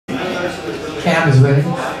Cam is ready.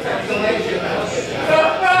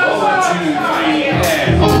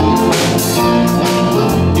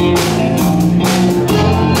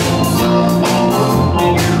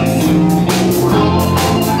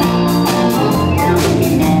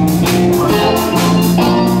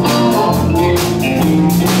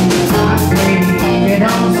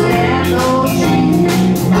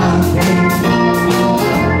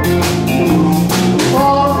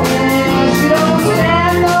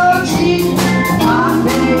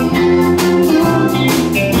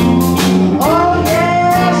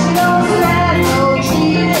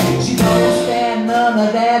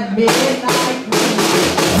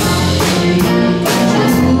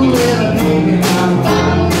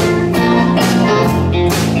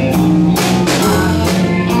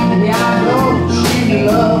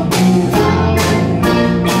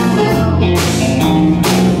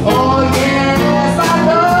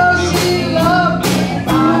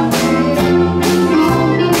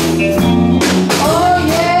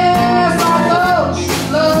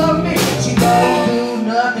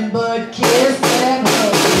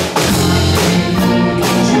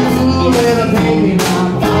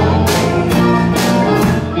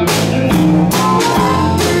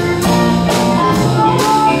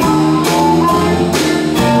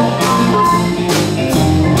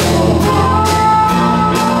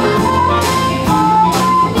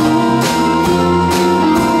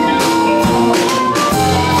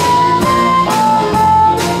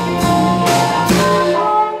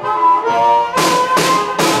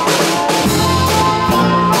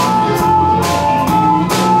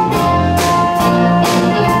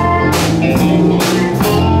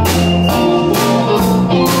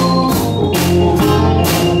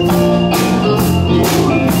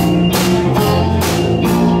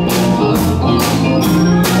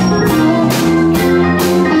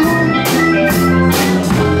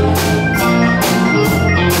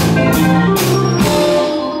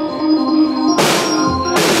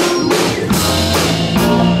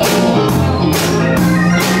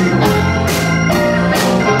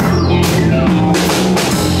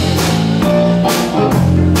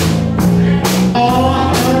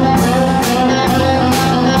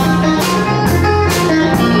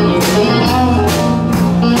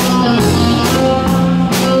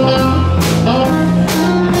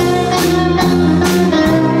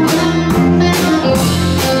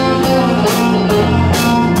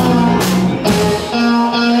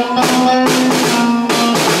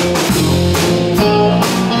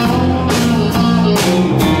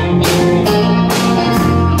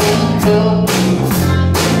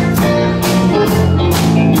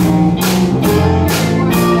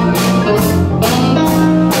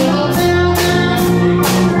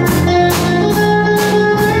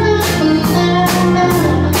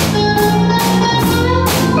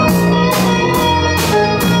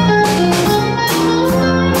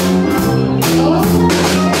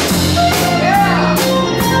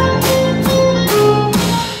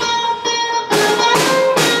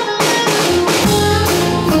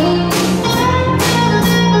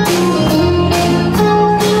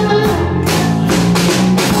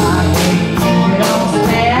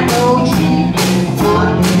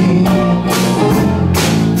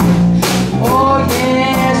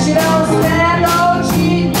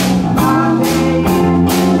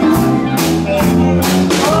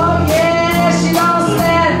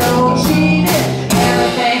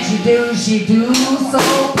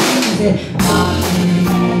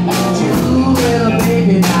 1, 2,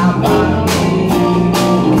 3,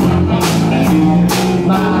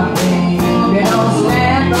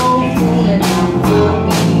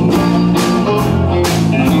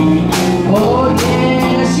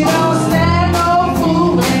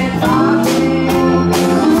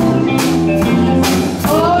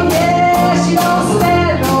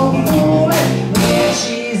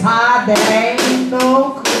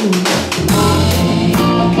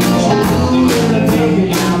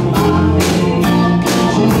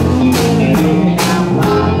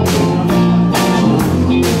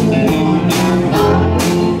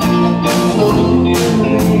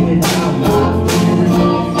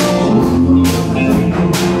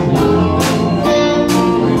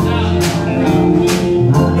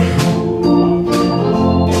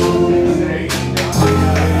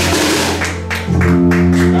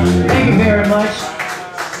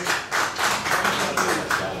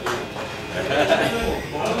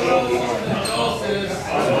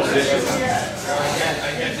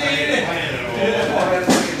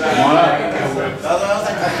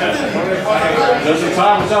 There's some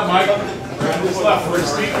time. What's up, Mike? What's left for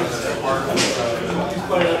Steve? He's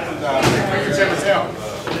playing up with San Mateo.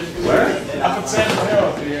 Where? in San Mateo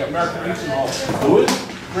at the American Legion Hall. Who is?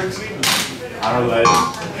 Rick Stevens. I don't know that.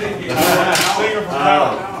 Singer from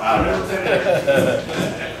Power.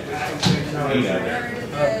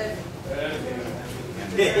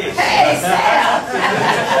 Hey, Sam!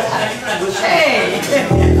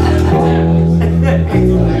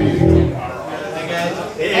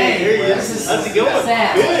 Hey, this is How's it going?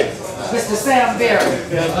 Sam. Good. Mr. Sam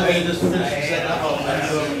Berry. Yeah, let me just finish setting up.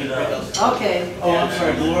 Okay. Oh, I'm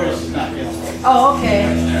sorry, Dolores is not yet. Oh, okay.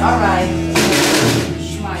 All right.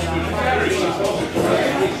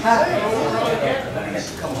 Hi.